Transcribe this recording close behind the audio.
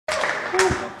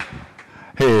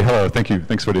Hey, hello, thank you.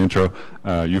 Thanks for the intro.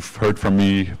 You've heard from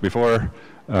me before,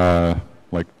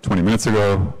 like 20 minutes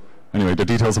ago. Anyway, the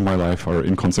details of my life are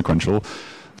inconsequential.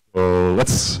 So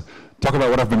let's talk about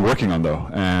what I've been working on, though.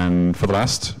 And for the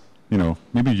last,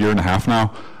 maybe a year and a half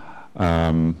now,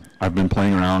 I've been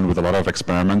playing around with a lot of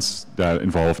experiments that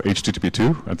involve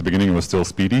HTTP2. At the beginning, it was still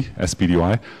SPDY,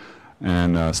 SPDY.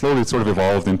 And slowly it sort of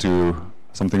evolved into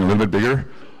something a little bit bigger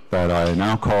that I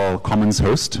now call Commons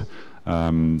Host.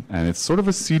 And it's sort of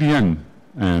a CDN.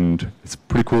 And it's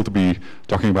pretty cool to be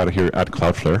talking about it here at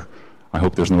Cloudflare. I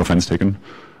hope there's no offense taken.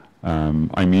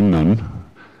 I mean none.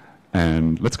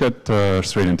 And let's get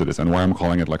straight into this and why I'm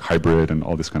calling it like hybrid and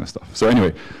all this kind of stuff. So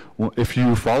anyway, if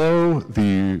you follow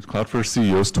the Cloudflare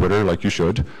CEO's Twitter like you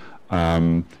should,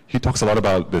 he talks a lot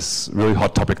about this really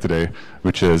hot topic today,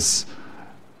 which is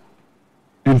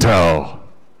Intel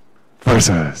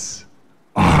versus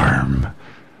ARM.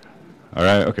 All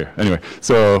right, okay, anyway.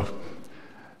 So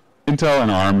Intel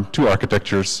and ARM, two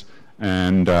architectures,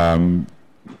 and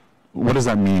what does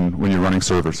that mean when you're running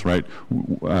servers, right?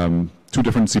 Two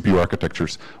different CPU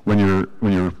architectures. When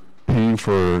you're paying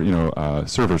for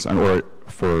servers, or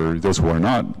for those who are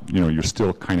not, you're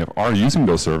still kind of are using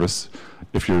those servers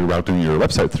if you're routing your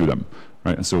website through them,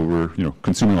 right? And so we're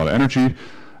consuming a lot of energy,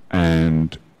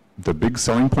 and the big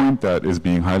selling point that is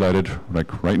being highlighted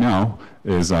like right now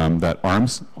is that ARM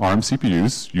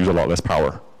CPUs use a lot less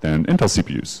power than Intel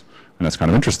CPUs. And that's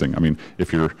kind of interesting. I mean,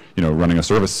 if you're running a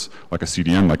service like a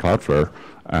CDN like Cloudflare,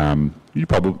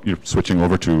 you're switching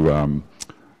over to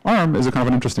ARM is a kind of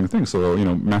an interesting thing. So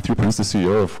Matthew Prince, the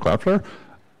CEO of Cloudflare,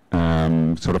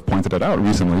 sort of pointed that out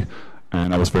recently,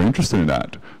 and I was very interested in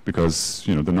that because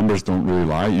the numbers don't really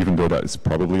lie, even though that is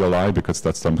probably a lie because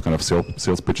that's some kind of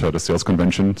sales pitch at a sales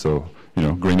convention. So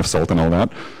grain of salt and all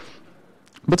that.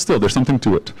 But still, there's something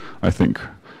to it, I think.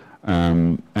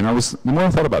 And the more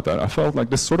I thought about that, I felt like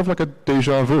this sort of like a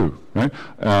deja vu, right?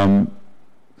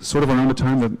 Sort of around the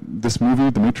time that this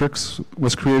movie, The Matrix,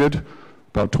 was created,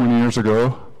 about 20 years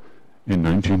ago, in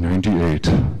 1998.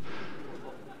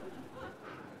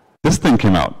 This thing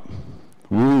came out.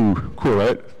 Woo, cool,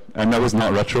 right? And that was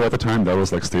not retro at the time, that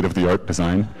was like state-of-the-art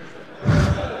design.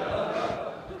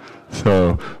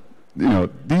 So,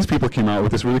 these people came out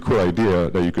with this really cool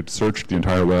idea that you could search the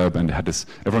entire web and had this,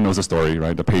 everyone knows the story,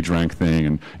 right? The PageRank thing,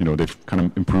 and they've kind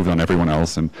of improved on everyone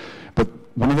else. But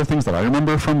one of the things that I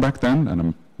remember from back then, and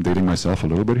I'm dating myself a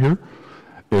little bit here,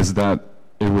 is that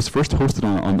it was first hosted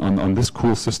on this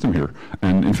cool system here.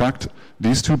 And in fact,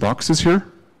 these two boxes here,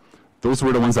 those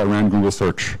were the ones that ran Google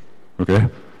search, okay?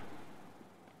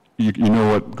 You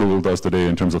know what Google does today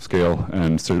in terms of scale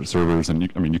and servers, and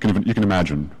you can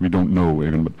imagine. We don't know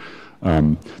even, but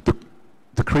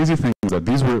the crazy thing is that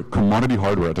these were commodity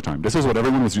hardware at the time. This is what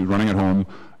everyone was running at home.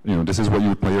 This is what you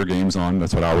would play your games on.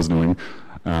 That's what I was doing.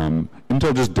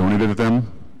 Intel just donated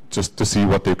them just to see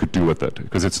what they could do with it,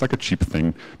 because it's like a cheap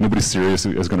thing. Nobody serious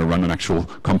is going to run an actual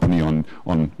company on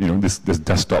this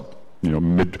desktop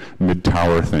mid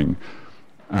tower thing.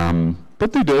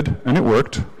 But they did, and it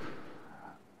worked.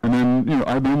 And then,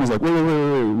 IBM was like, wait,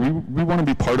 we want to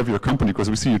be part of your company because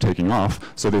we see you taking off.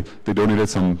 So they donated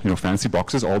some, fancy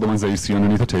boxes, all the ones that you see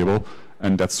underneath the table,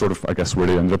 and that's sort of, I guess, where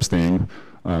they ended up staying.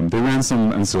 They ran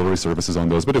some ancillary services on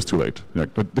those, but it was too late.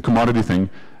 Like, the commodity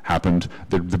thing happened.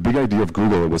 The big idea of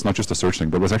Google was not just a search thing,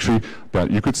 but was actually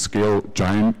that you could scale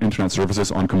giant internet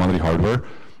services on commodity hardware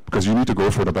because you need to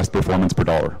go for the best performance per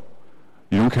dollar.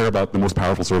 You don't care about the most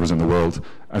powerful servers in the world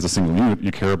as a single unit.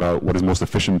 You care about what is most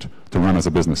efficient to run as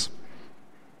a business.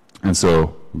 And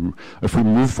so if we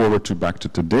move forward back to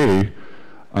today,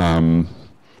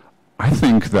 I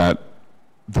think that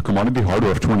the commodity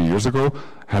hardware of 20 years ago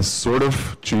has sort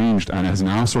of changed and has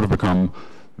now sort of become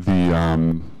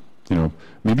the,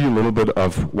 maybe a little bit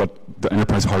of what the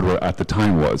enterprise hardware at the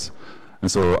time was.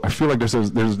 And so I feel like there's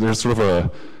sort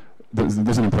of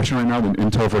there's an impression right now in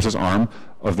Intel versus ARM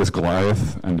of this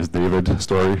Goliath and this David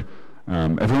story.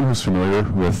 Everyone who's familiar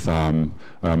with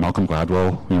Malcolm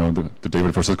Gladwell, the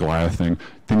David versus Goliath thing,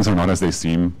 things are not as they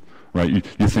seem, right?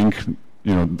 You think,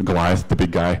 the Goliath, the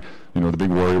big guy, the big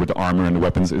warrior with the armor and the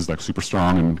weapons is like super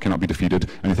strong and cannot be defeated,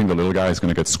 and you think the little guy is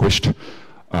going to get squished.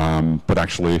 But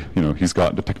actually, he's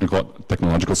got the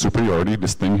technological superiority.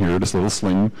 This thing here, this little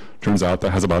sling, turns out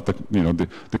that has about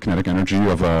the kinetic energy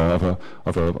of a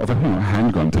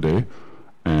handgun today,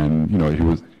 and he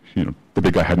was, the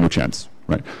big guy had no chance,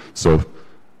 right? So,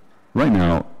 right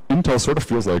now, Intel sort of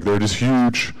feels like they're this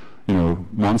huge,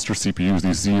 monster CPUs,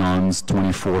 these Xeons,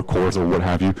 24 cores or what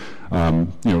have you,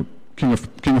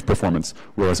 king of performance.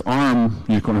 Whereas ARM,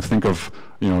 you kind of think of,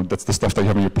 that's the stuff that you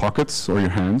have in your pockets or your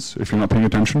hands if you're not paying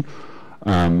attention.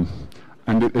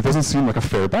 And it doesn't seem like a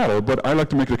fair battle, but I like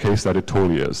to make the case that it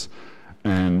totally is.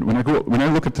 And when I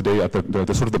look at today at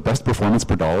the sort of the best performance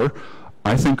per dollar,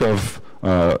 I think of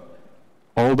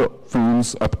all the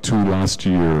phones up to last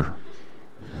year.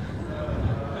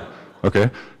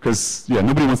 Okay? Because, yeah,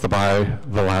 nobody wants to buy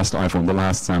the last iPhone, the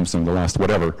last Samsung, the last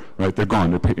whatever, right? They're gone,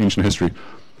 they're ancient history.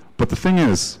 But the thing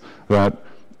is that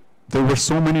there were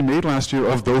so many made last year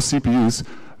of those CPUs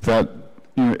that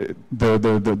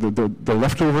the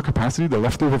leftover capacity, the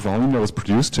leftover volume that was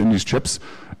produced in these chips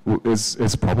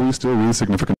is probably still really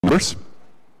significant numbers.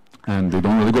 And they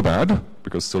don't really go bad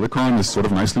because silicon is sort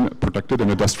of nicely protected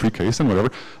in a dust-free case and whatever.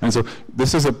 And so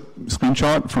this is a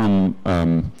screenshot from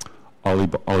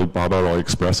Alibaba or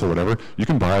AliExpress or whatever. You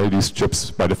can buy these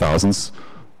chips by the thousands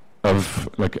of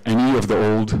like any of the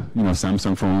old,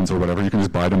 Samsung phones or whatever. You can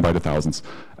just buy them by the thousands.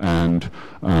 And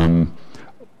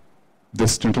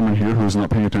this gentleman here who's not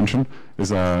paying attention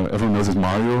is, everyone knows is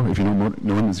Mario. If you know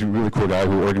him, he's a really cool guy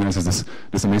who organizes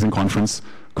this amazing conference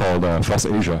called FOSS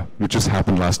Asia, which just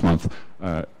happened last month.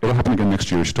 It'll happen again next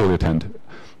year. You should totally attend.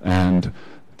 And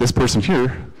this person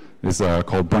here is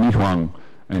called Bunny Huang,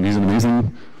 and he's an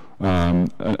amazing,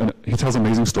 he tells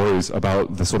amazing stories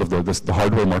about the sort of the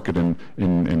hardware market in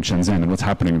Shenzhen and what's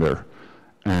happening there.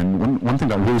 And one thing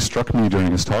that really struck me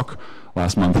during his talk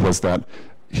last month was that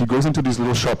he goes into these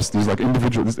little shops, these like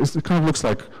individual, it kind of looks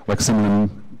like Simlin,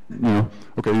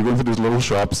 okay, you go into these little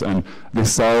shops and they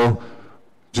sell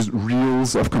just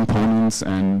reels of components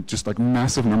and just like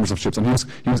massive numbers of chips. And he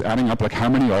was adding up like how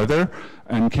many are there,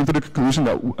 and came to the conclusion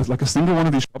that like a single one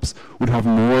of these shops would have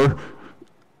more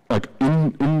like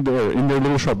in their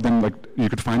little shop than like you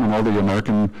could find on all the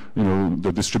American,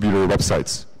 the distributor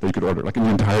websites that you could order, like in the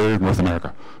entire North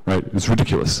America, right? It's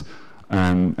ridiculous.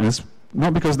 And it's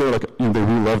not because they're like, they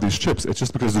really love these chips. It's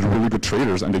just because they're really good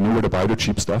traders and they know where to buy the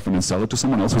cheap stuff and then sell it to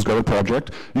someone else who's got a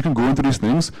project. You can go into these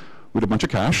things with a bunch of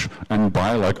cash and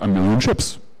buy like 1 million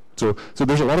chips. So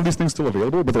there's a lot of these things still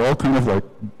available, but they're all kind of like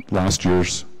last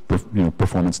year's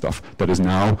performance stuff that is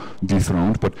now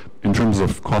dethroned. But in terms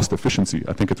of cost efficiency,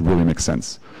 I think it really makes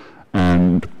sense.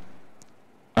 And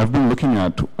I've been looking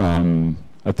at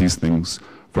these things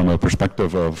from a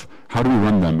perspective of how do we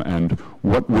run them and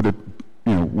what would it,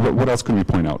 what else can we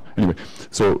point out? Anyway,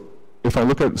 so if I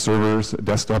look at servers,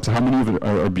 desktops, how many of it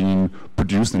are being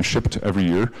produced and shipped every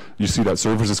year? You see that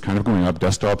servers is kind of going up,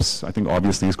 desktops, I think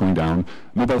obviously is going down,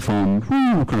 mobile phone,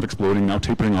 kind of exploding, now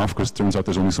tapering off because it turns out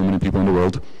there's only so many people in the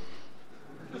world.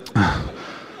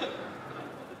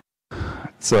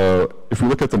 So if we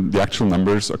look at the actual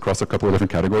numbers across a couple of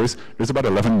different categories, there's about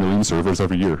 11 million servers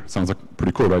every year. Sounds like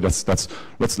pretty cool, right? Let's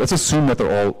assume that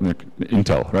they're all like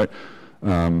Intel, right?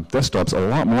 Desktops, a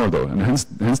lot more though, and hence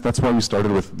that's why we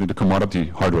started with the commodity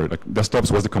hardware. Like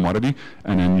desktops was the commodity,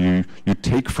 and then you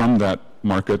take from that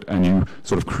market and you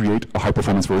sort of create a high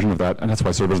performance version of that, and that's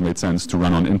why servers made sense to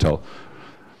run on Intel.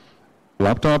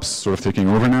 Laptops sort of taking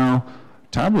over now.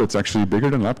 Tablets actually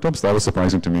bigger than laptops. That was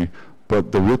surprising to me.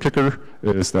 But the real kicker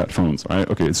is that phones, right?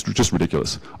 Okay, it's just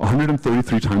ridiculous.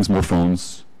 133 times more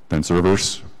phones than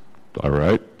servers. All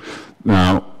right.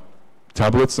 Now,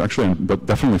 tablets, actually, but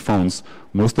definitely phones,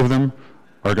 most of them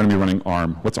are going to be running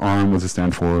ARM. What's ARM? What does it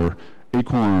stand for?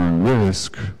 Acorn,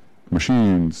 RISC,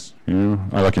 machines,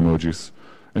 I like emojis.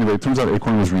 Anyway, it turns out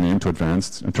Acorn was renamed to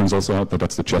Advanced. It turns also out that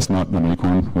that's the chestnut, not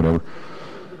Acorn, whatever.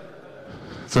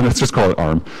 So let's just call it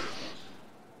ARM.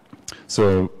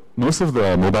 So most of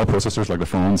the mobile processors, like the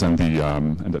phones and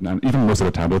and even most of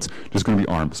the tablets, there's going to be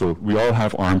ARM. So we all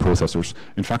have ARM processors.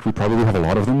 In fact, we probably have a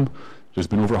lot of them. There's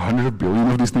been over 100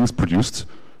 billion of these things produced.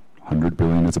 100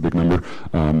 billion, that's a big number.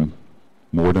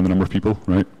 More than the number of people,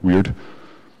 right? Weird.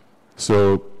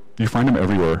 So you find them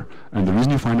everywhere. And the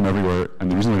reason you find them everywhere,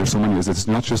 and the reason why there's so many, is it's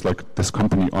not just like this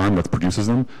company ARM that produces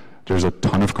them. There's a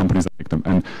ton of companies that make them.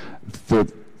 And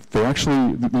they're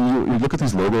actually, you look at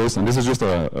these logos, and this is just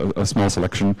a small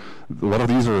selection. A lot of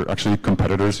these are actually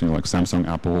competitors, like Samsung,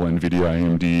 Apple, NVIDIA,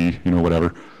 AMD,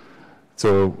 whatever.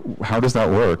 So how does that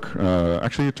work?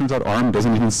 Actually, it turns out ARM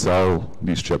doesn't even sell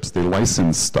these chips. They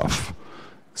license stuff.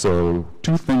 So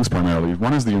two things primarily.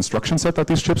 One is the instruction set that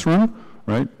these chips run,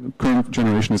 right? Current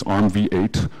generation is ARM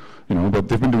v8, but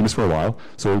they've been doing this for a while.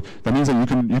 So that means that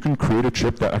you can create a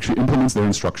chip that actually implements their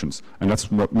instructions. And that's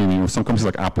what meaning some companies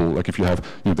like Apple, like if you have,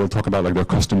 they'll talk about like their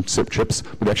custom chip chips,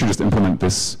 but they actually just implement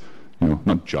this,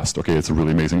 not just, okay, it's a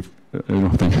really amazing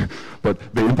thing, but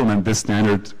they implement this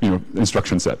standard,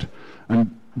 instruction set.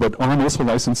 But ARM also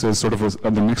licenses sort of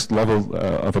the next level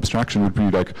of abstraction would be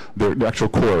like the actual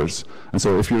cores. And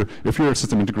so if you're a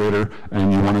system integrator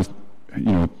and you want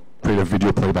to create a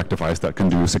video playback device that can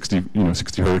do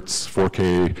 60 hertz,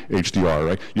 4K, HDR,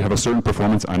 right? You have a certain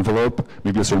performance envelope,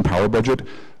 maybe a certain power budget.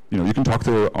 You can talk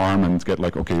to ARM and get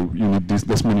like, okay, you need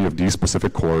this many of these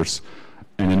specific cores,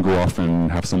 and then go off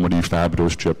and have somebody fab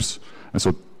those chips. And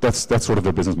so that's sort of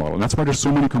the business model. And that's why there's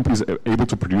so many companies able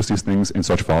to produce these things in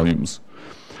such volumes.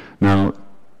 Now,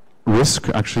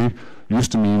 RISC actually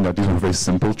used to mean that these were very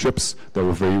simple chips that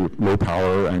were very low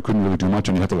power and couldn't really do much,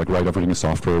 and you had to like write everything in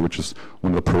software, which is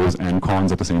one of the pros and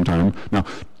cons at the same time. Now,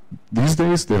 these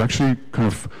days, they've actually kind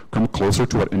of come closer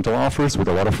to what Intel offers with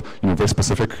a lot of very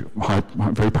specific,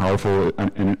 very powerful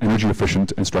and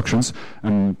energy-efficient instructions.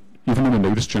 And even in the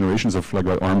latest generations of like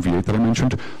that ARM v8 that I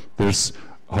mentioned, there's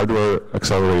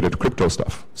hardware-accelerated crypto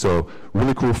stuff. So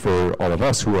really cool for all of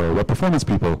us who are web performance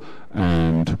people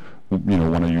and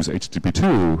want to use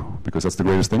HTTP2 because that's the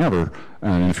greatest thing ever,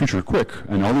 and in the future Quek.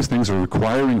 And all these things are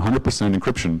requiring 100%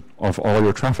 encryption of all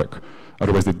your traffic.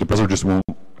 Otherwise, the browser just won't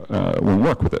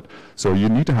work with it. So you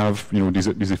need to have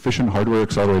these efficient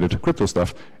hardware-accelerated crypto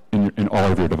stuff in all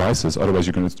of your devices. Otherwise,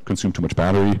 you're going to consume too much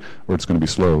battery, or it's going to be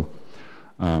slow.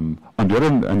 On the other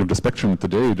end of the spectrum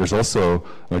today, there's also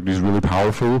like these really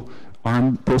powerful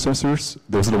ARM processors.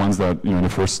 Those are the ones that, in the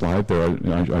first slide there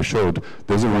I showed,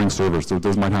 those are running servers. So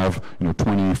those might have,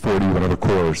 20, 40, whatever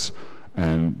cores,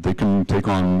 and they can take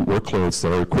on workloads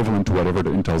that are equivalent to whatever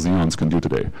the Intel Xeons can do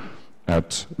today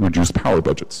at reduced power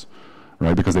budgets,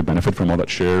 right? Because they benefit from all that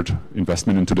shared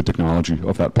investment into the technology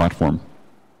of that platform.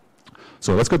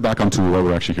 So let's get back onto what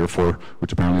we're actually here for,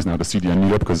 which apparently is now the CDN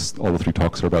meetup, because all the 3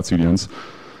 talks are about CDNs.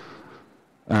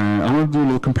 I want to do a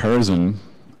little comparison.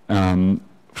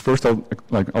 First,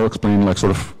 I'll explain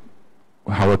sort of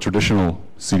how a traditional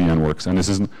CDN works. And this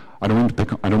isn't. I don't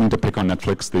need to pick on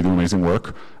Netflix. They do amazing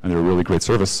work, and they're a really great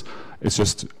service. It's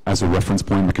just as a reference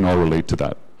point, we can all relate to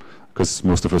that, because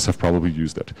most of us have probably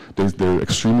used it. They're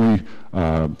extremely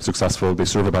successful. They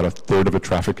serve about 1/3 of the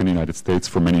traffic in the United States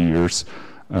for many years.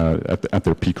 At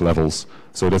their peak levels.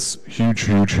 So that's huge,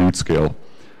 huge, huge scale.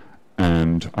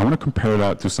 And I want to compare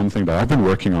that to something that I've been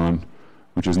working on,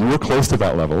 which is nowhere close to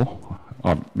that level,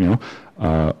 and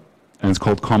it's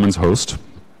called Commons Host.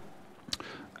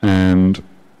 And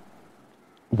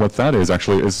what that is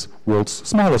actually is world's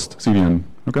smallest CDN.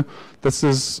 Okay, this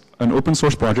is an open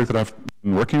source project that I've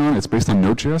been working on. It's based on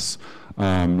Node.js.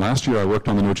 Last year I worked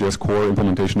on the Node.js core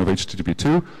implementation of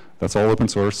HTTP2. That's all open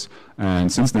source.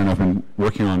 And since then I've been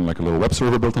working on like a little web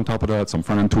server built on top of that, some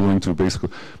front-end tooling to basically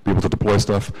be able to deploy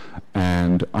stuff.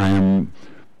 And I am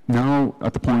now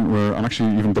at the point where I'm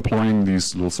actually even deploying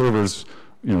these little servers,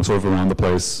 sort of around the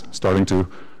place, starting to.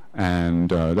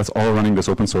 And that's all running this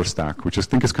open source stack, which I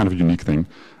think is kind of a unique thing.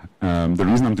 The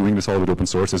reason I'm doing this all with open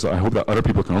source is I hope that other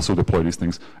people can also deploy these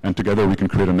things, and together we can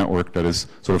create a network that is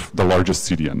sort of the largest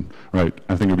CDN, right?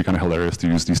 I think it would be kind of hilarious to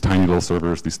use these tiny little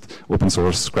servers, these open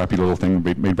source, scrappy little thing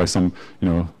made by some,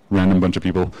 random bunch of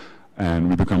people, and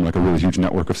we become like a really huge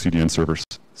network of CDN servers.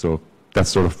 So that's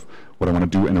sort of what I want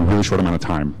to do in a really short amount of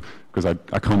time, because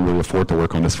I can't really afford to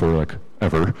work on this for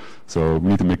ever. So we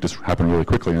need to make this happen really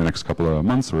quickly in the next couple of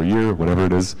months or a year, whatever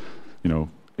it is.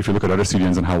 If you look at other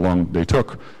CDNs and how long they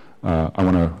took, I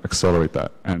want to accelerate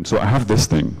that. And so I have this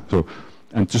thing.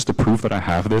 And just to prove that I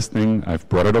have this thing, I've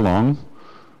brought it along.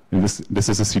 And this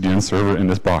is a CDN server in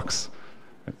this box.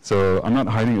 So I'm not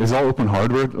hiding. It's all open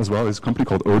hardware as well. It's a company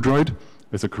called Odroid.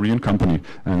 It's a Korean company,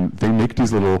 and they make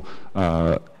these little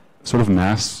sort of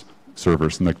NAS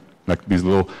servers, and like these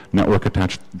little network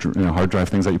attached hard drive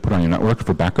things that you put on your network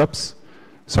for backups.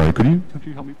 Sorry, could you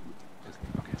help me?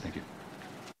 Okay, thank you.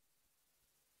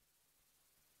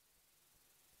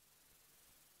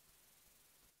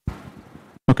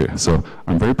 Okay, so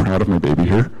I'm very proud of my baby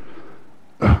here.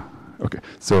 Okay,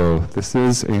 so this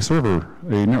is a server,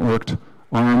 a networked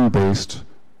ARM-based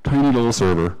tiny little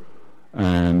server,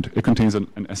 and it contains an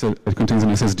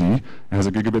SSD. It has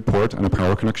a gigabit port and a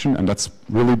power connection, and that's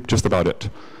really just about it.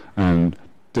 And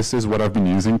this is what I've been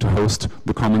using to host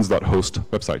the commons.host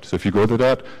website. So if you go to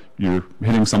that, you're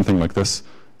hitting something like this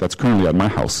that's currently at my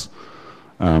house.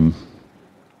 So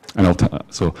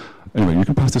anyway, you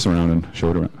can pass this around and show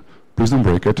it around. Please don't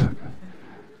break it.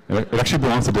 It actually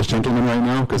belongs to this gentleman right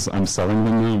now because I'm selling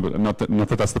them now, but not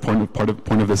that that's the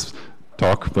point of this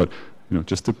talk, but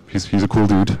he's a cool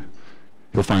dude.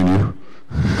 He'll find you.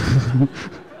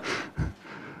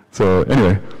 So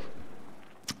anyway,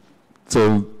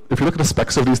 so if you look at the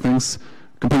specs of these things,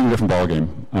 completely different ballgame.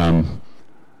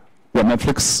 what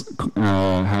Netflix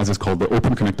has is called the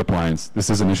Open Connect Appliance. This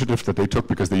is an initiative that they took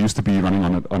because they used to be running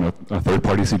on a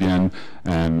third-party CDN,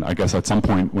 and I guess at some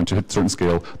point, once you hit a certain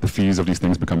scale, the fees of these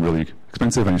things become really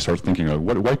expensive, and you start thinking,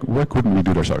 why couldn't we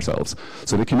do this ourselves?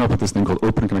 So they came up with this thing called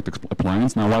Open Connect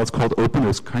Appliance. Now, while it's called open,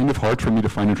 it's kind of hard for me to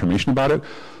find information about it.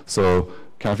 So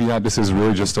caveat, this is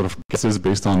really just sort of guesses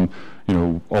based on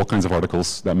all kinds of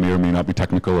articles that may or may not be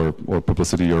technical or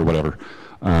publicity or whatever.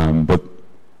 But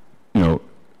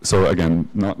so again,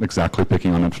 not exactly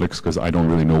picking on Netflix because I don't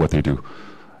really know what they do.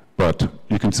 But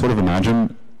you can sort of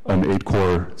imagine an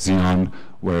 8-core Xeon,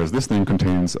 whereas this thing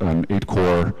contains an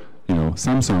 8-core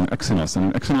Samsung Exynos, and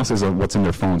an Exynos is what's in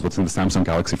their phones, what's in the Samsung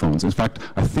Galaxy phones. In fact,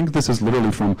 I think this is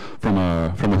literally from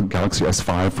a Galaxy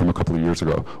S5 from a couple of years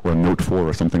ago, or a Note 4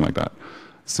 or something like that.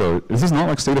 So this is not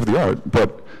like state of the art,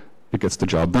 but it gets the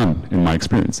job done, in my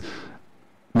experience.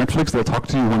 Netflix, they'll talk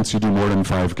to you once you do more than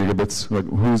 5 gigabits. Like,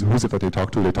 who's it that they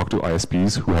talk to? They talk to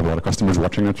ISPs who have a lot of customers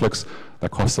watching Netflix.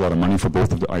 That costs a lot of money for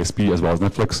both of the ISP as well as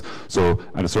Netflix. So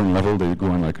at a certain level, they go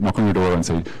and knock on your door and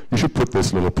say, you should put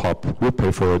this little pop. We'll pay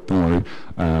for it, don't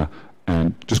worry.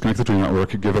 And just connect it to your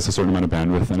network, give us a certain amount of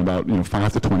bandwidth, and about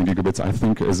 5 to 20 gigabits, I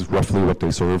think, is roughly what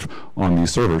they serve on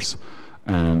these servers.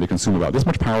 And they consume about this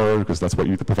much power because that's what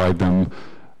you need to provide them.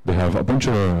 They have a bunch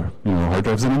of hard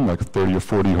drives in them, like 30 or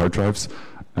 40 hard drives,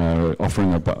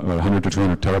 offering about 100 to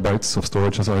 200 terabytes of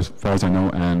storage as far as I know,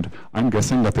 and I'm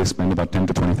guessing that they spend about $10,000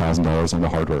 to $20,000 on the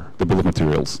hardware, the bill of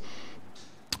materials.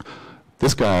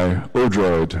 This guy,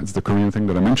 Odroid, it's the Korean thing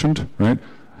that I mentioned, right?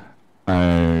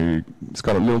 It's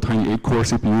got a little tiny 8-core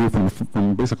CPU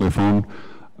from basically a phone.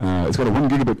 It's got a 1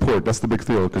 gigabit port. That's the big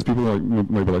deal, because people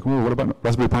might be like, well, what about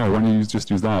Raspberry Pi? Why don't you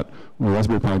just use that? Well,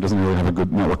 Raspberry Pi doesn't really have a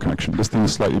good network connection. This thing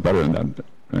is slightly better in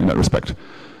that respect.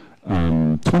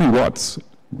 20 watts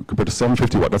compared to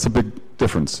 750 watt. That's a big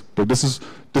difference. But this is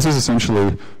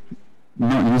essentially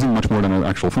not using much more than an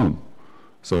actual phone.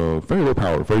 So very low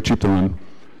power, very cheap to run.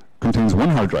 Contains 1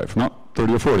 hard drive, not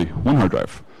 30 or 40. 1 hard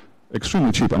drive,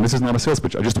 extremely cheap. And this is not a sales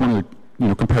pitch. I just want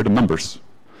to compare the numbers.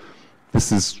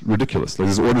 This is ridiculous.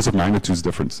 There's orders of magnitudes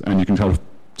difference, and you can tell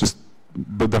just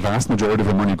the vast majority of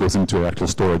the money goes into actual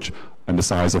storage and the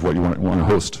size of what you want to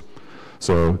host.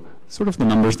 So sort of the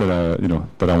numbers that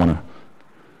I want to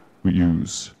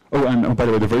use. Oh, and by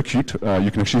the way, they're very cute.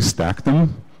 You can actually stack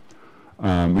them,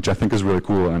 which I think is really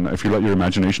cool. And if you let your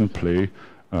imagination play,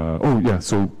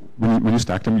 so when you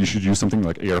stack them, you should use something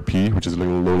like ARP, which is a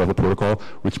little low-level protocol,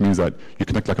 which means that you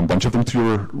connect a bunch of them to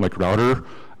your router,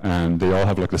 and they all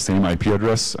have the same IP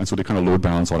address, and so they kind of load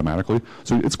balance automatically.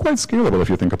 So it's quite scalable if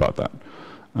you think about that.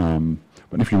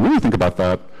 But if you really think about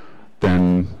that,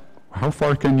 then how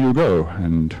far can you go?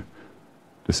 And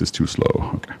this is too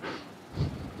slow.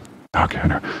 Okay.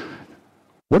 No.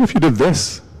 What if you did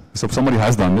this? So if somebody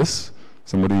has done this,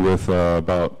 somebody with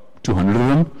about 200 of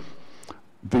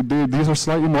them, these are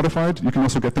slightly modified. You can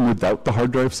also get them without the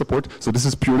hard drive support. So this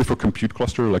is purely for compute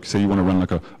cluster, like say you want to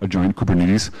run a giant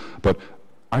Kubernetes. But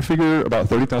I figure about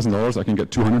 $30,000, I can get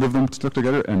 200 of them stuck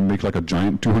together and make a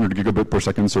giant 200 gigabit per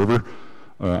second server.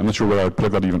 I'm not sure where I'd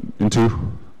plug that even into,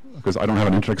 because I don't have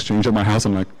an internet exchange at my house.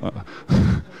 I'm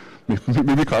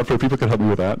maybe Cloudflare people could help me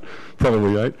with that,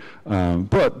 probably, right?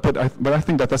 But I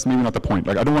think that's maybe not the point.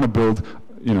 I don't want to build,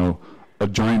 a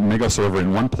giant mega server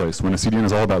in one place when a CDN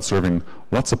is all about serving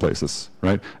lots of places,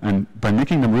 right? And by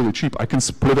making them really cheap, I can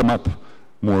split them up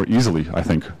more easily, I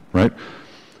think, right?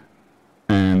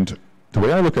 And the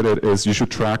way I look at it is you should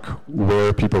track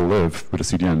where people live with a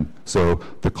CDN. So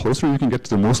the closer you can get to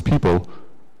the most people,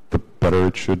 the better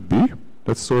it should be.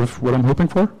 That's sort of what I'm hoping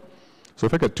for. So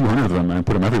if I get 200 of them and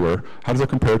put them everywhere, how does that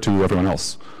compare to everyone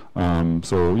else?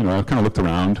 So I've kind of looked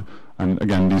around, and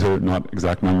again, these are not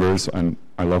exact numbers, and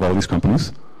I love all these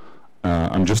companies.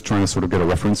 I'm just trying to sort of get a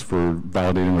reference for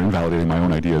validating or invalidating my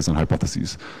own ideas and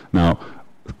hypotheses. Now,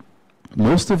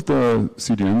 most of the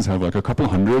CDNs have a couple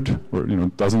hundred, or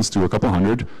dozens to a couple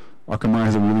hundred. Akamai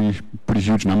has a really pretty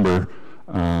huge number.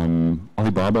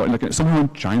 Alibaba, somehow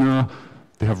in China,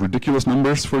 they have ridiculous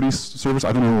numbers for these servers.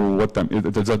 I don't know what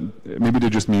maybe they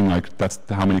just mean that's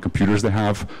how many computers they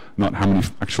have, not how many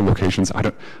actual locations. I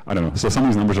don't know. So some of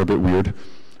these numbers are a bit weird,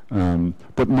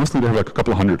 but mostly they have a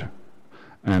couple hundred,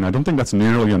 and I don't think that's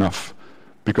nearly enough,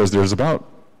 because there's about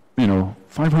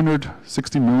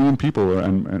 560 million people,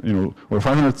 or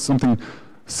 500 something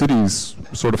cities,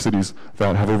 sort of cities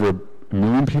that have over 1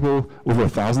 million people, over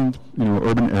 1,000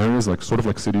 urban areas, sort of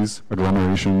like cities,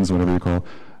 agglomerations, whatever you call.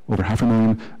 Over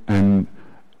 500,000, and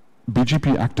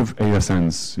BGP active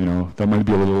ASNs, that might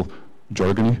be a little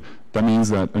jargony. That means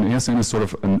that an ASN is sort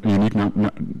of a unique,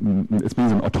 it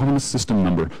means an autonomous system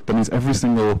number. That means every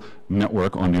single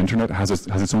network on the internet has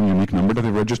its own unique number that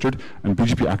they've registered, and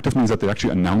BGP active means that they're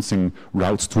actually announcing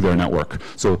routes to their network.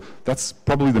 So that's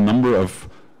probably the number of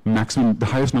the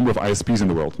highest number of ISPs in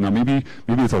the world. Now maybe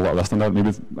it's a lot less than that. Maybe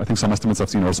I think some estimates I've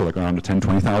seen are also like around 10,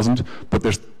 20,000, but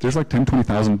there's like 10,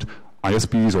 20,000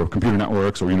 ISPs or computer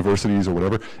networks or universities or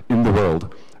whatever in the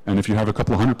world. And if you have a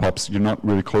couple of hundred POPs, you're not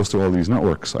really close to all these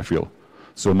networks, I feel.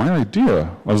 So my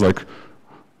idea, I was like,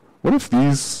 what if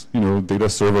these, data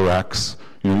server racks,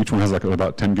 each one has like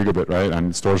about 10 gigabit, right,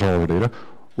 and stores all the data.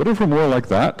 What if we're more like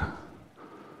that?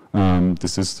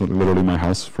 This is literally my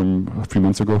house from a few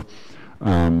months ago.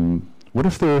 What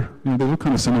if they look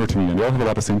kind of similar to me, and they all have a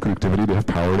lot of same connectivity. They have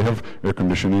power, they have air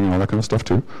conditioning, and all that kind of stuff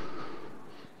too.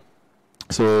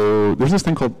 So there's this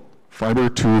thing called fiber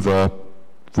to the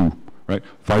foo. Right?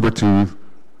 Fiber to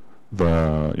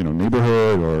the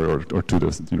neighborhood or to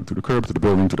the to the curb, to the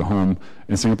building, to the home.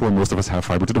 In Singapore, most of us have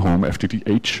fiber to the home,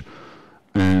 FTTH,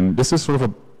 and this is sort of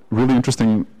a really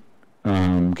interesting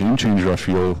game changer, I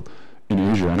feel, in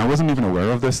Asia. And I wasn't even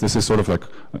aware of this. This is sort of like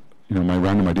my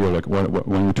random idea, like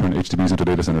when we turn HDBs into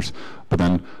data centers. But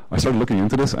then I started looking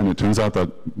into this, and it turns out that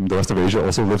the rest of Asia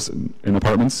also lives in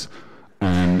apartments,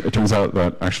 and it turns out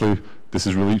that actually this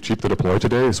is really cheap to deploy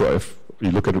today. So if you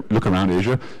look around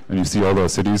Asia and you see all the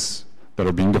cities that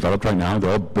are being developed right now, they're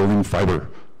all building fiber.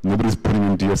 Nobody's putting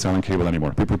in DSL and cable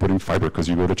anymore. People are putting fiber because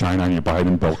you go to China and you buy it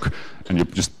in bulk and you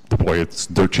just deploy it. It's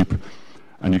dirt cheap.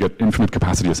 And you get infinite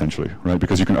capacity essentially, right?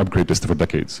 Because you can upgrade this for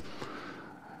decades.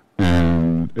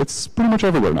 And it's pretty much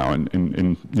everywhere now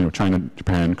in China,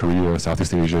 Japan, Korea,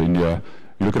 Southeast Asia, India.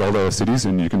 You look at all the cities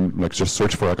and you can just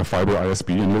search for like a fiber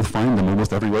ISP and you'll find them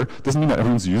almost everywhere. Doesn't mean that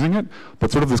everyone's using it,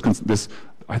 but sort of this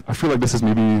I feel like this is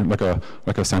maybe like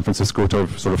a San Francisco type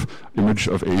of sort of image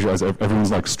of Asia as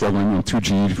everyone's like struggling on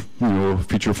 2G,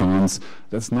 feature phones.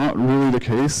 That's not really the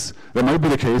case. That might be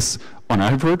the case on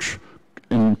average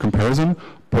in comparison,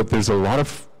 but there's a lot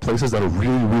of places that are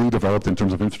really, really developed in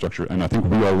terms of infrastructure, and I think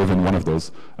we all live in one of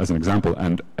those as an example,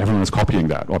 and everyone is copying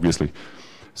that, obviously.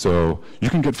 So you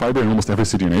can get fiber in almost every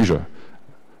city in Asia,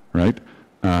 right?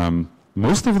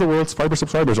 Most of the world's fiber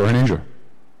subscribers are in Asia.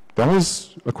 That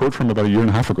was a quote from about a year and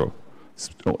a half ago.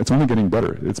 It's only getting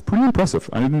better. It's pretty impressive.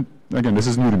 Again, this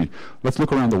is new to me. Let's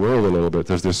look around the world a little bit.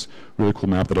 There's this really cool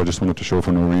map that I just wanted to show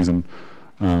for no reason.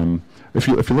 If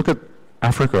you look at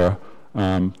Africa,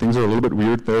 things are a little bit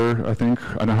weird there, I think.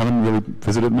 I haven't really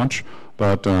visited much,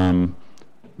 but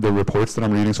the reports that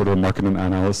I'm reading, sort of market and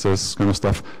analysis kind of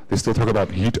stuff, they still talk about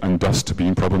heat and dust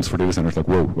being problems for data centers. Like,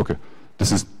 whoa, okay,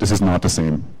 this is not the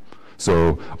same.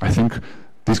 So I think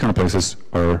these kind of places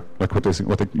are like what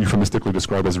they euphemistically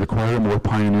describe as require a more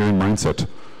pioneering mindset.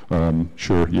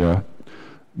 Sure, yeah.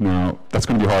 Now that's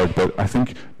going to be hard, but I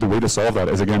think the way to solve that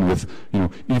is again with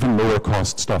even lower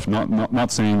cost stuff.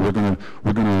 Not saying we're going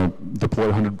to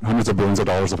deploy hundreds of billions of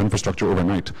dollars of infrastructure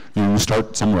overnight. You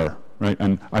start somewhere, right?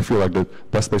 And I feel like the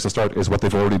best place to start is what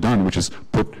they've already done, which is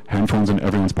put handphones in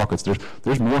everyone's pockets.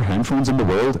 There's more handphones in the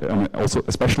world, and also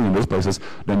especially in those places,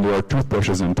 than there are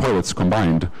toothbrushes and toilets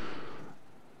combined.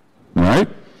 Right?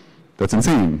 That's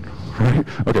insane, right?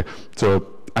 Okay, so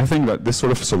I think that this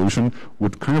sort of solution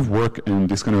would kind of work in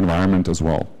this kind of environment as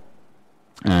well.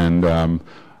 And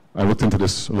I looked into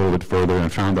this a little bit further and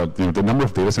found that the number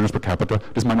of data centers per capita,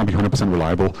 this might not be 100%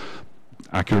 reliable,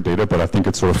 accurate data, but I think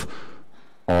it's sort of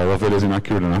all of it is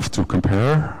inaccurate enough to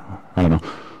compare. I don't know.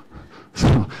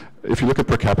 So if you look at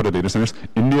per capita data centers,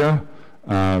 India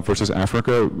versus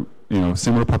Africa,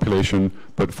 similar population,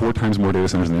 but 4 times more data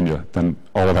centers in India than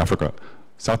all of Africa.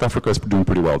 South Africa is doing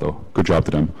pretty well, though. Good job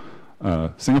to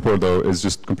them. Singapore, though, is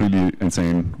just completely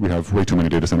insane. We have way too many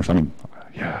data centers. I mean,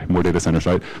 yeah, more data centers,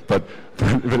 right? But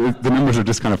the numbers are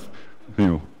just kind of,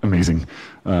 amazing.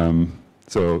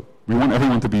 So we want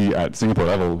everyone to be at Singapore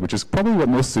level, which is probably what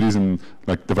most cities in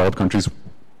like developed countries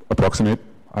approximate.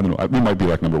 I don't know. We might be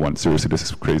like number 1. Seriously, this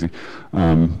is crazy.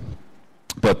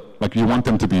 But like you want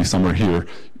them to be somewhere here,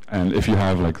 and if you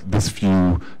have like this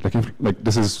few,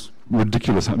 this is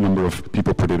ridiculous number of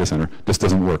people per data center. This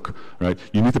doesn't work, right?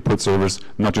 You need to put servers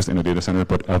not just in a data center,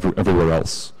 but everywhere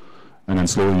else, and then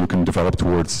slowly you can develop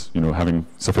towards having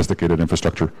sophisticated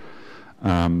infrastructure.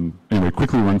 Anyway,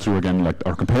 quickly run through again like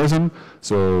our comparison.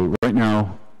 So right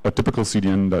now, a typical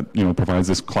CDN that provides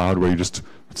this cloud where you just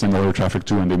send all your traffic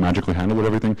to and they magically handle it,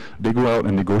 everything. They go out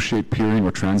and negotiate peering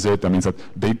or transit. That means that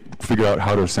they figure out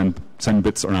how to send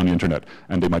bits around the internet,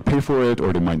 and they might pay for it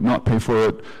or they might not pay for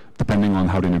it, depending on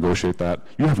how they negotiate that.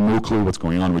 You have no clue what's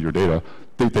going on with your data.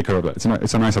 They take care of that.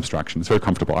 It's a nice abstraction. It's very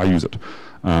comfortable. I use it.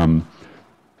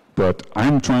 But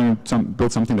I'm trying to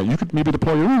build something that you could maybe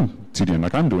deploy your own CDN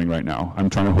like I'm doing right now. I'm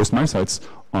trying to host my sites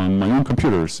on my own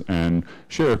computers and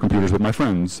share computers with my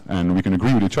friends, and we can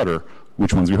agree with each other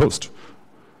which ones we host.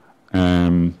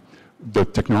 The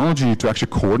technology to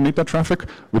actually coordinate that traffic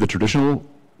with the traditional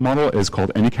model is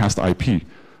called Anycast IP.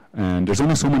 And there's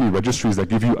only so many registries that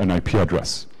give you an IP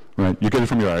address, right? You get it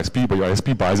from your ISP, but your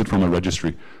ISP buys it from a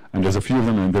registry. And there's a few of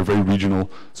them, and they're very regional.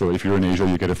 So if you're in Asia,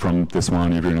 you get it from this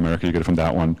one. If you're in America, you get it from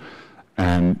that one.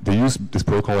 And they use this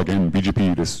protocol, again,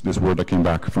 BGP, this word that came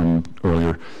back from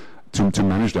earlier, to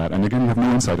manage that. And again, you have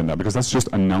no insight in that, because that's just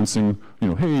announcing,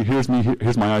 hey, here's me,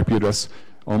 here's my IP address.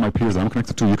 All my peers that I'm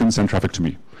connected to, you can send traffic to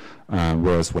me.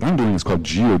 Whereas what I'm doing is called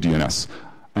GeoDNS.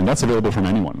 And that's available from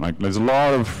anyone. Like, there's a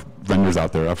lot of vendors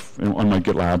out there. On my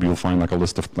GitLab, you'll find like a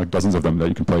list of like dozens of them that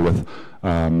you can play with.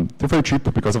 They're very cheap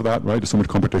because of that, right? There's so much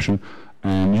competition.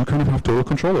 And you kind of have total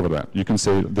control over that. You can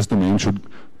say this domain should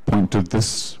point to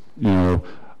this,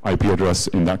 IP address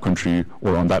in that country,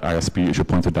 or on that ISP, it should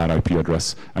point to that IP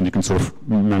address. And you can sort of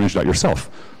manage that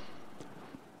yourself.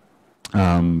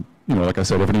 Like I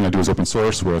said, everything I do is open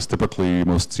source, whereas typically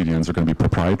most CDNs are going to be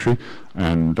proprietary,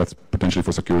 and that's potentially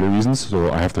for security reasons.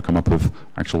 So I have to come up with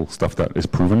actual stuff that is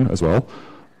proven as well.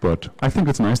 But I think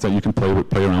it's nice that you can play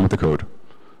around with the code,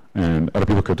 and other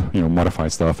people could modify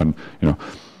stuff. And in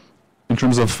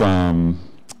terms of I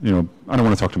don't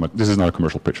want to talk too much. This is not a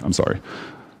commercial pitch. I'm sorry.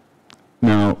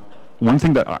 Now, one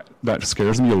thing that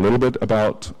scares me a little bit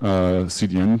about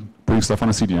CDN, putting stuff on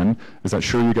a CDN, is that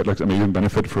sure, you get like amazing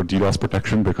benefit for DDoS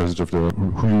protection because of the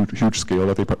huge scale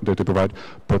that they provide,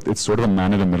 but it's sort of a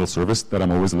man-in-the-middle service that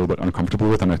I'm always a little bit uncomfortable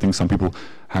with, and I think some people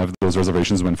have those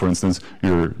reservations when, for instance,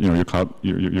 your cloud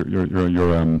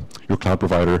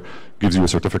provider gives you a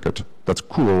certificate. That's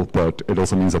cool, but it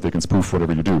also means that they can spoof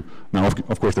whatever you do. Now,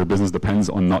 of course, their business depends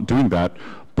on not doing that,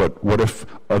 but what if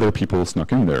other people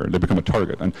snuck in there? They become a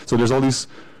target. And so there's all these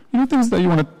things that you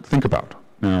want to think about.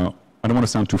 Now, I don't want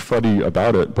to sound too fuddy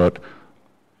about it, but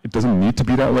it doesn't need to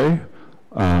be that way.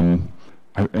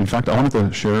 In fact, I wanted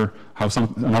to share how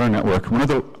another network,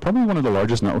 probably one of the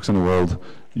largest networks in the world,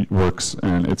 works,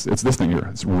 and it's this thing here.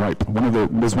 It's RIPE.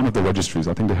 There's one of the registries.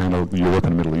 I think they handle Europe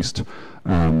and the Middle East.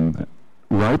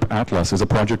 RIPE Atlas is a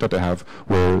project that they have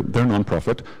where they're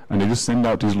nonprofit, and they just send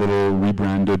out these little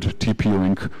rebranded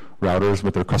TP-Link routers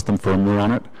with their custom firmware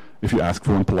on it. If you ask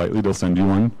for one politely, they'll send you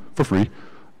one for free.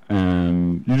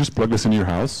 And you just plug this into your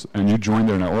house, and you join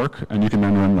their network, and you can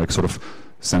then run like sort of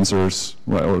sensors,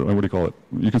 or what do you call it?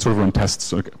 You can sort of run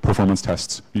tests, like performance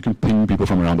tests. You can ping people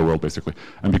from around the world, basically.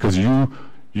 And because you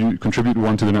contribute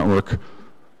one to the network,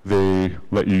 they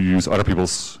let you use other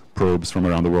people's probes from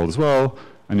around the world as well.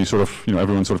 And you sort of,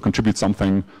 everyone sort of contributes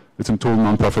something. It's a total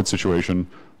non-profit situation,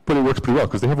 but it works pretty well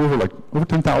because they have over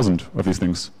 10,000 of these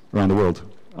things around the world.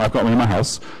 I've got one in my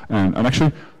house, and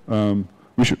actually,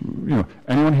 we should,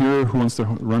 anyone here who wants to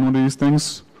run one of these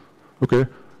things? Okay.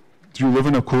 Do you live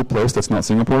in a cool place that's not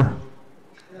Singapore?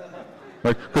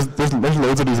 Like, because there's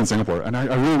loads of these in Singapore, and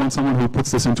I really want someone who puts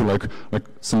this into like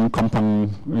some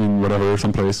kampong in whatever,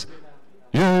 someplace.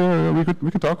 Yeah, we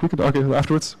could talk. Okay,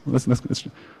 afterwards. Let's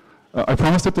I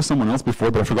promised it to someone else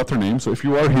before, but I forgot their name. So if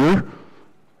you are here,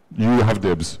 you have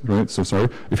dibs, right? So sorry.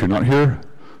 If you're not here,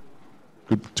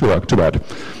 too bad.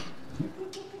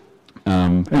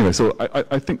 Anyway, so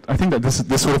I think that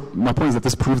this sort of, my point is that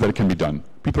this proves that it can be done.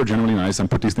 People are generally nice and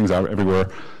put these things out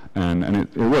everywhere, and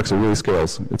it works. It really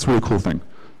scales. It's a really cool thing.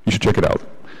 You should check it out.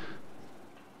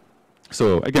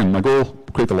 So again, my goal: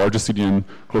 create the largest CDN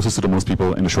closest to the most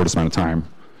people in the shortest amount of time,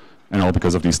 and all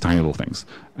because of these tiny little things.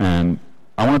 And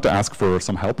I wanted to ask for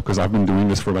some help because I've been doing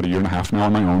this for about 1.5 years now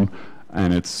on my own,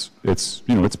 and it's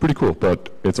pretty cool, but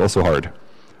it's also hard.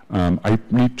 I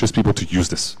need just people to use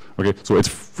this. Okay, so it's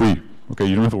free. Okay,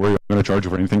 you don't have to worry. I'm going to charge you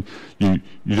for anything. You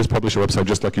just publish a website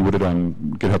just like you would it on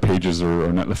GitHub Pages or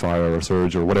Netlify or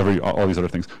Surge or whatever. All these other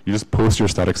things. You just post your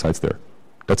static sites there.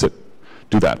 That's it.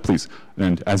 Do that, please.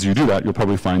 And as you do that, you'll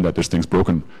probably find that there's things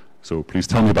broken. So please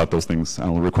tell me about those things.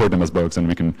 I'll record them as bugs, and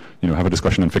we can have a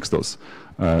discussion and fix those.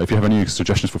 If you have any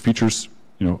suggestions for features,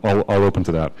 all open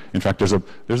to that. In fact, there's a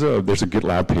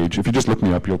GitLab page. If you just look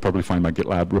me up, you'll probably find my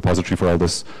GitLab repository for all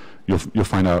this. You'll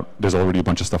find out there's already a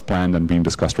bunch of stuff planned and being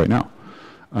discussed right now.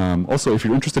 Also, if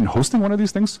you're interested in hosting one of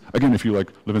these things, again, if you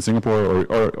live in Singapore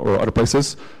or other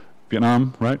places,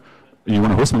 Vietnam, right? And you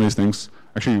want to host one of these things.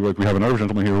 Actually, we have another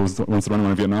gentleman here who wants to run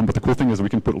one in Vietnam. But the cool thing is we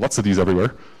can put lots of these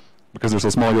everywhere. Because they're so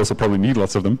small, you also probably need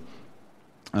lots of them.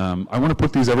 I want to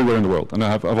put these everywhere in the world, and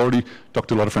I've already talked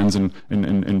to a lot of friends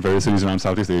in various cities around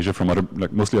Southeast Asia from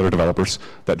mostly other developers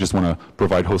that just want to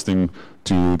provide hosting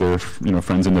to their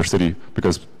friends in their city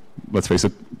because let's face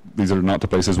it, these are not the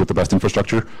places with the best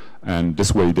infrastructure, and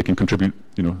this way they can contribute,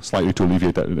 slightly to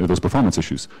alleviate those performance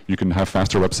issues. You can have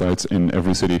faster websites in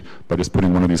every city by just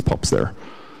putting one of these POPs there.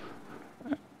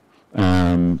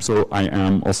 So I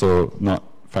am also not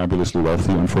fabulously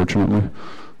wealthy, unfortunately.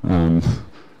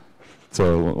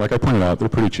 So, like I pointed out, they're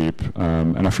pretty cheap,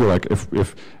 and I feel like if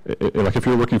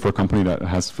you're working for a company that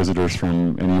has visitors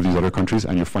from any of these other countries,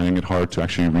 and you're finding it hard to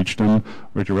actually reach them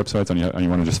with your websites, and you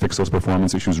want to just fix those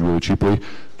performance issues really cheaply,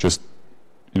 just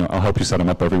I'll help you set them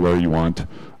up everywhere you want.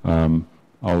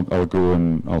 I'll go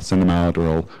and I'll send them out,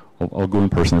 or I'll go in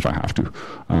person if I have to.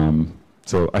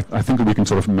 So I think that we can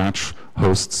sort of match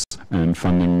hosts and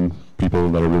funding people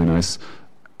that are really nice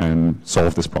and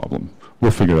solve this problem.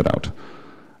 We'll figure it out.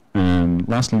 And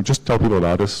lastly, just tell people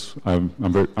about this. I'm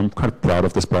quite proud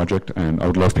of this project, and I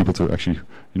would love people to actually,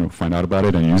 find out about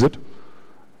it and use it.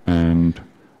 And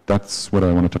that's what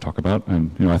I wanted to talk about.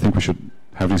 And I think we should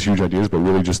have these huge ideas, but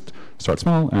really just start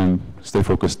small and stay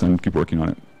focused and keep working on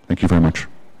it. Thank you very much.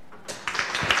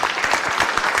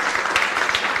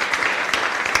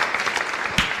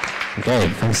 Okay,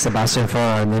 thanks, Sebastiaan, for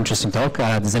an interesting talk.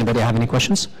 Does anybody have any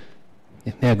questions?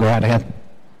 Yeah, go right ahead.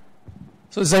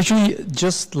 So it's actually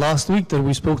just last week that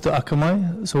we spoke to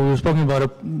Akamai. So we were talking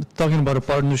about a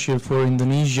partnership for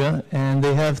Indonesia, and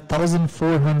they have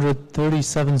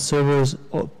 1,437 servers,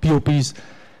 POPs,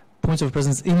 points of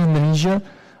presence in Indonesia,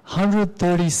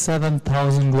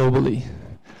 137,000 globally.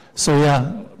 So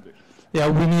yeah,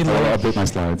 we need I'll update my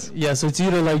slides. Yeah, so it's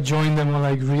either like join them or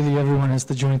like really everyone has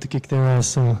to join to kick their ass.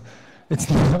 So it's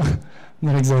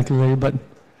not exactly right, but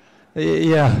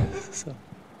yeah. So.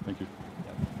 Thank you.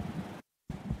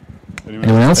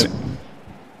 Anyone else?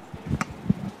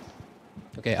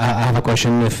 Okay, I have a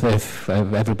question if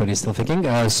everybody's still thinking.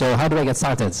 So how do I get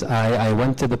started? I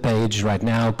went to the page right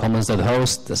now,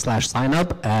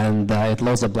 commons.host/signup, and it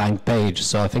loads a blank page.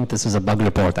 So I think this is a bug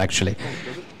report, actually.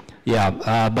 Yeah,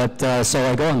 so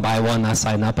I go and buy one, I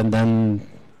sign up, and then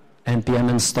npm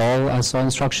install saw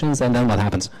instructions, and then what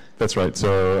happens? That's right.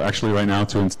 So actually right now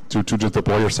to just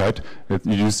deploy your site,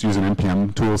 you just use an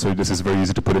npm tool. So this is very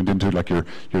easy to put it into like your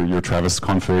Travis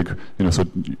config. So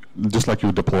just like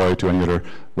you deploy to any other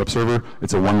web server,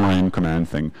 it's a one-line command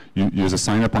thing. You use a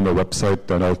sign up on the website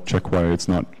that I'll check why it's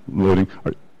not loading.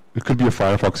 It could be a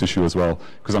Firefox issue as well,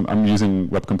 because I'm using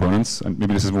web components, and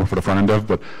maybe this is more for the front-end dev,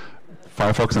 but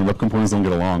Firefox and web components don't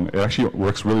get along. It actually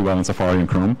works really well in Safari and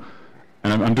Chrome.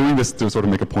 And I'm doing this to sort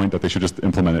of make a point that they should just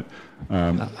implement it.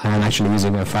 I'm actually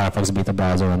using a Firefox beta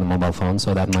browser on the mobile phone,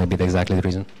 so that might be exactly the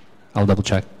reason. I'll double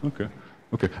check. Okay.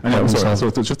 And yeah, so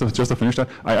just to finish that,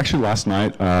 I actually last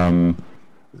night, so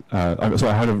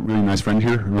I had a really nice friend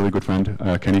here, a really good friend,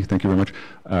 Kenny, thank you very much,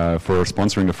 for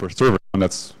sponsoring the first server. And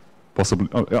that's possibly,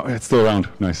 it's still around,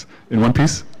 nice. In one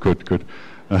piece? Good.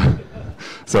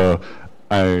 So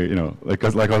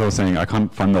like I was saying, I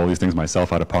can't fund all these things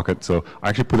myself out of pocket, so I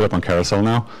actually put it up on Carousel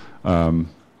now.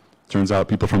 Turns out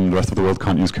people from the rest of the world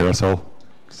can't use Carousel,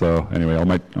 so anyway, I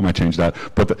might change that.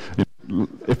 But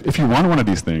if you want one of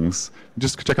these things,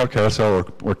 just check out Carousel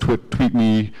or tweet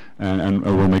me, and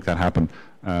we'll make that happen.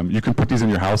 You can put these in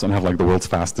your house and have like the world's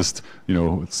fastest,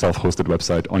 self-hosted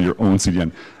website on your own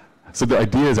CDN. So the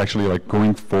idea is actually like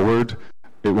going forward,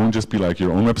 it won't just be like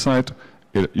your own website.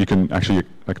 You can actually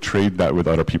like trade that with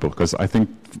other people, because I think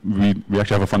we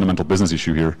actually have a fundamental business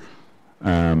issue here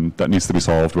that needs to be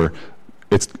solved. Where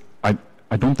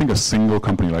I don't think a single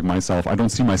company like myself, I don't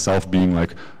see myself being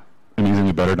like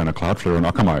amazingly better than a Cloudflare or an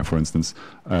Akamai, for instance,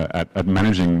 at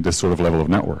managing this sort of level of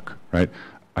network, right?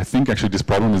 I think actually this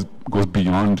problem goes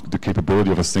beyond the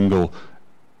capability of a single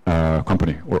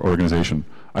company or organization.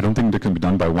 I don't think that can be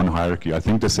done by one hierarchy. I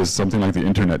think this is something like the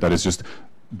internet that is just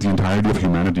the entirety of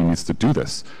humanity needs to do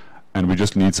this, and we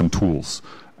just need some tools.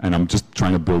 And I'm just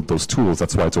trying to build those tools.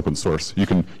 That's why it's open source. You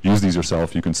can use these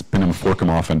yourself. You can spin them, fork them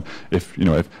off, and if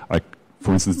like,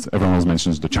 for instance, everyone always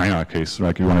mentions the China case,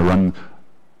 right? You want to run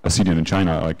a CDN in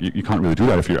China, like you can't really do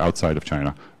that if you're outside of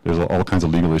China. There's all kinds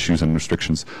of legal issues and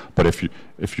restrictions. But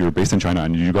if you're based in China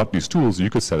and you got these tools, you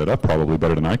could set it up probably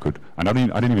better than I could. And I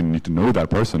didn't even need to know that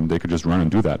person. They could just run and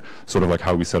do that. Sort of like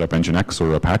how we set up Nginx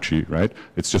or Apache, right?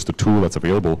 It's just a tool that's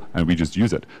available and we just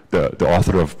use it. The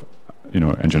author of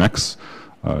Nginx,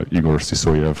 Igor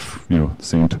Sisoyev,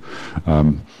 Saint,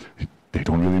 they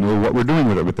don't really know what we're doing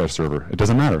with their server. It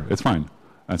doesn't matter. It's fine.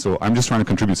 And so I'm just trying to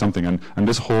contribute something, and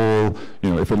this whole,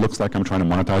 if it looks like I'm trying to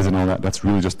monetize and all that, that's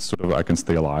really just sort of I can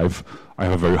stay alive. I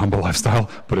have a very humble lifestyle,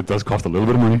 but it does cost a little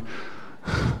bit of money.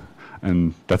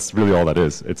 And that's really all that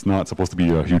is. It's not supposed to be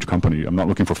a huge company. I'm not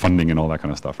looking for funding and all that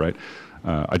kind of stuff, right?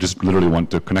 I just literally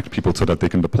want to connect people so that they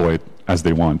can deploy it as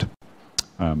they want.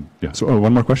 Yeah. So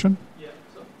one more question.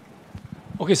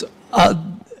 Okay, so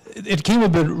it came a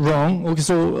bit wrong. Okay,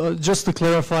 so just to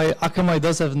clarify, Akamai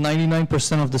does have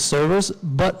 99% of the servers,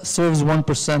 but serves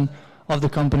 1% of the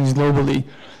companies globally.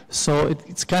 So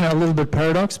it's kind of a little bit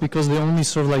paradox because they only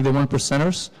serve like the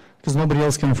 1%ers because nobody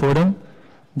else can afford them.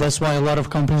 That's why a lot of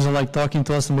companies are like talking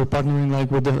to us, and we're partnering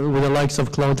like with the likes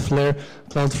of Cloudflare,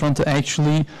 CloudFront to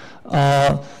actually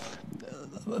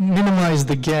minimize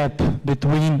the gap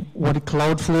between what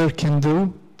Cloudflare can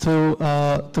do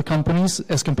to companies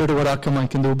as compared to what Akamai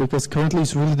can do, because currently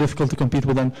it's really difficult to compete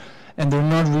with them, and they're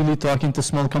not really talking to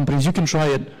small companies. You can try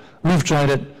it. We've tried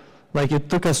it. Like, it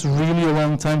took us really a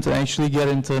long time to actually get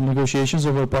into negotiations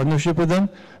over a partnership with them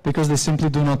because they simply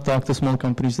do not talk to small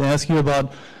companies. They ask you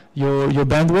about your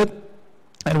bandwidth,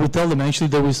 and we tell them actually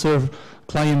that we serve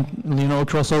client,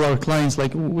 across all our clients,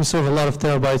 like we serve a lot of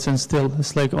terabytes, and still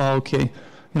it's like, oh, okay,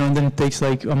 and then it takes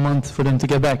like a month for them to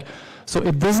get back. So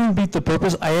it doesn't beat the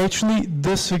purpose. I actually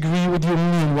disagree with you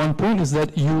only on one point, is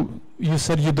that you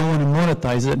said you don't want to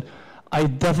monetize it. I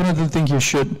definitely think you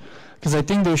should, because I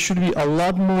think there should be a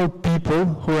lot more people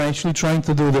who are actually trying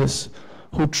to do this,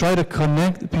 who try to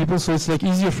connect people, so it's like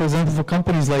easier, for example, for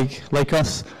companies like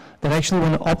us that actually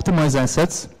want to optimize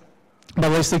assets.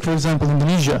 But let's take, for example,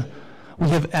 Indonesia. We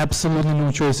have absolutely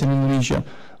no choice in Indonesia.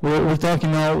 We're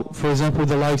talking now, for example, with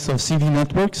the likes of CDN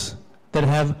networks that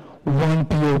have one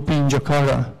POP in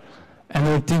Jakarta, and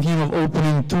we're thinking of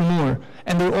opening 2 more.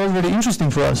 And they're already interesting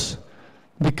for us,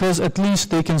 because at least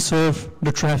they can serve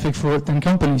the traffic for 10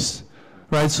 companies,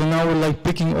 right? So now we're like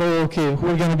picking, oh, okay, who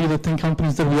are going to be the 10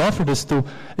 companies that we offer this to?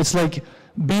 It's like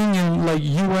being in like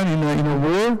UN in a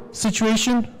war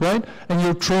situation, right? And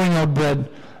you're throwing out bread,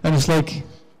 and it's like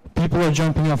people are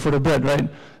jumping up for the bread, right?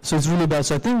 So it's really bad.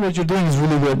 So I think what you're doing is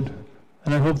really good,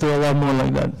 and I hope there are a lot more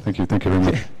like that. Thank you very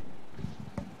much.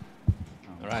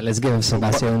 All right, let's give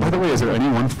Sebastiaan. By the way, is there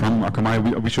anyone from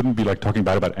Akamai? We shouldn't be like talking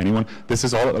bad about anyone. This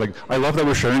is all like, I love that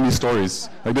we're sharing these stories.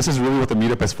 Like, this is really what the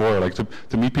meetup is for, like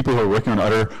to meet people who are working on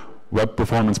other web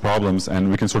performance problems, and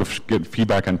we can sort of get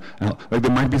feedback, and like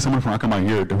there might be someone from Akamai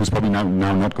here who's probably now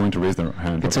not going to raise their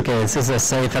hand. It's okay, this is a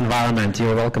safe environment.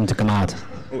 You're welcome to come out.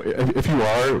 If you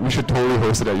are, we should totally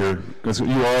host it at because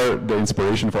you are the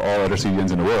inspiration for all other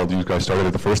CDNs in the world. You guys started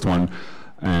at the first one,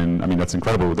 and I mean, that's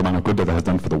incredible, the amount of good that has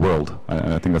done for the world.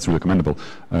 I think that's really commendable.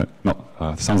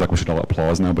 Sounds like we should all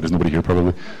applause now, but there's nobody here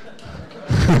probably.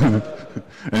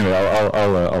 Anyway,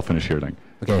 I'll finish here then.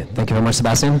 Okay, thank you very much,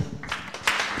 Sebastiaan.